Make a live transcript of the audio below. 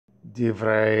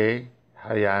Divrei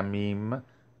Hayamim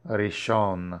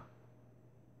Rishon.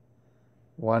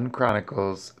 1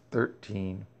 Chronicles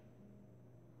 13.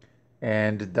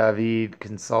 And David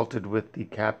consulted with the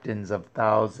captains of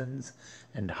thousands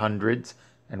and hundreds,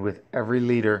 and with every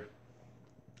leader.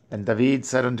 And David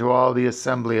said unto all the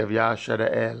assembly of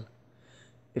Yashara'el,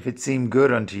 If it seem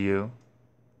good unto you,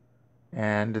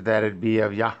 and that it be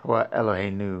of Yahweh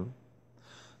Eloheinu,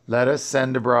 let us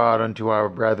send abroad unto our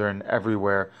brethren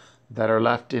everywhere that are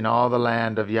left in all the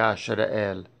land of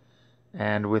Yashara'el,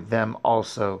 and with them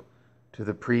also to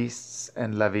the priests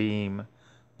and Leviim,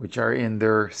 which are in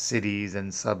their cities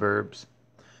and suburbs,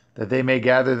 that they may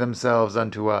gather themselves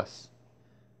unto us.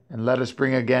 And let us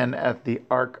bring again at the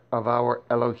ark of our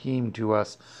Elohim to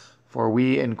us, for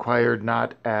we inquired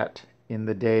not at in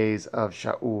the days of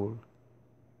Shaul.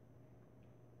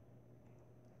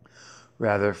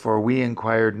 Rather, for we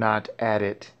inquired not at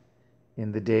it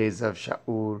in the days of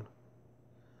Shaul.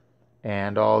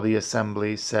 And all the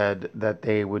assembly said that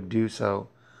they would do so,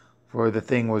 for the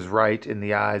thing was right in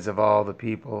the eyes of all the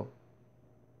people.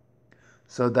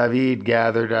 So David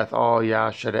gathered all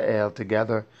Yashara'el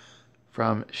together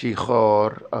from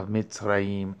Shichor of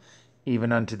Mitzrayim,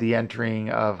 even unto the entering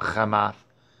of Hamath,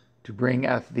 to bring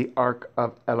the ark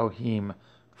of Elohim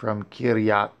from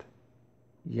Kiryat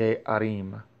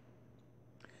Yearim.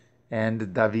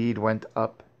 And David went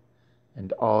up,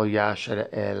 and all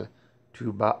Yashara'el,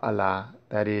 to Baalah,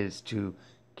 that is, to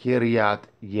Kiryat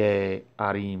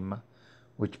Yearim,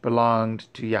 which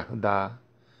belonged to Yehudah,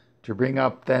 to bring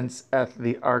up thence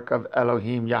the ark of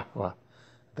Elohim Yahweh,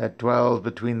 that dwells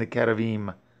between the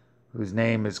cherubim, whose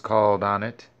name is called on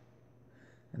it.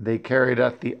 And they carried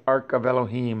the ark of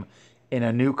Elohim in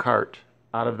a new cart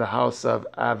out of the house of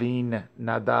Avin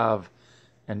Nadav,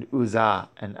 and Uzzah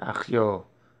and Achio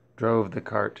drove the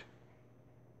cart.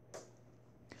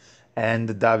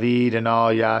 And David and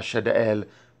all Yashara'el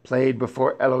played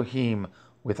before Elohim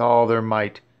with all their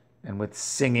might, and with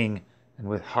singing, and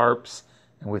with harps,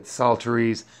 and with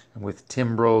psalteries, and with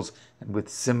timbrels, and with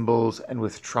cymbals, and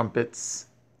with trumpets.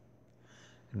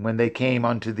 And when they came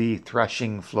unto the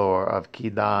threshing floor of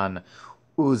Kidan,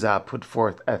 Uzzah put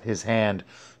forth his hand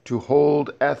to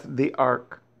hold the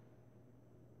ark,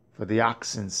 for the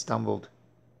oxen stumbled.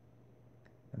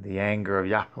 And the anger of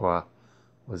Yahweh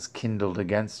was kindled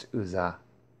against Uzzah,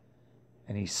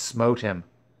 and he smote him,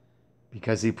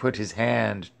 because he put his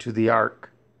hand to the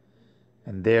ark,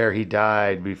 and there he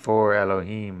died before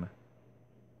Elohim.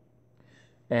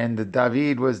 And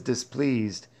David was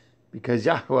displeased, because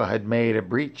Yahweh had made a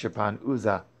breach upon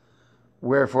Uzzah,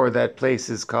 wherefore that place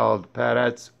is called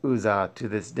Peretz Uzzah to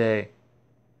this day.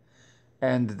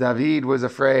 And David was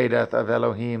afraid of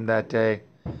Elohim that day,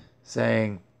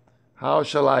 saying, How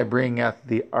shall I bring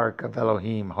the ark of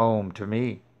Elohim home to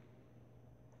me?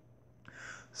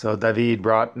 So David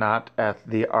brought not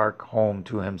the ark home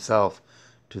to himself,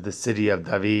 to the city of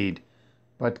David,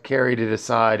 but carried it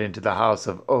aside into the house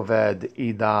of Oved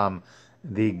Edom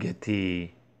the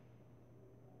Gitti.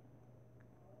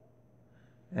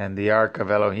 And the ark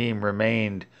of Elohim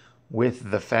remained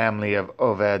with the family of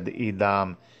Oved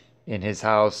Edom in his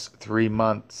house 3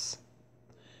 months.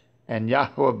 And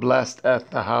Yahweh blessed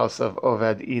the house of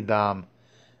Oved Edom,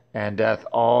 and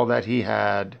all that he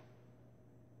had,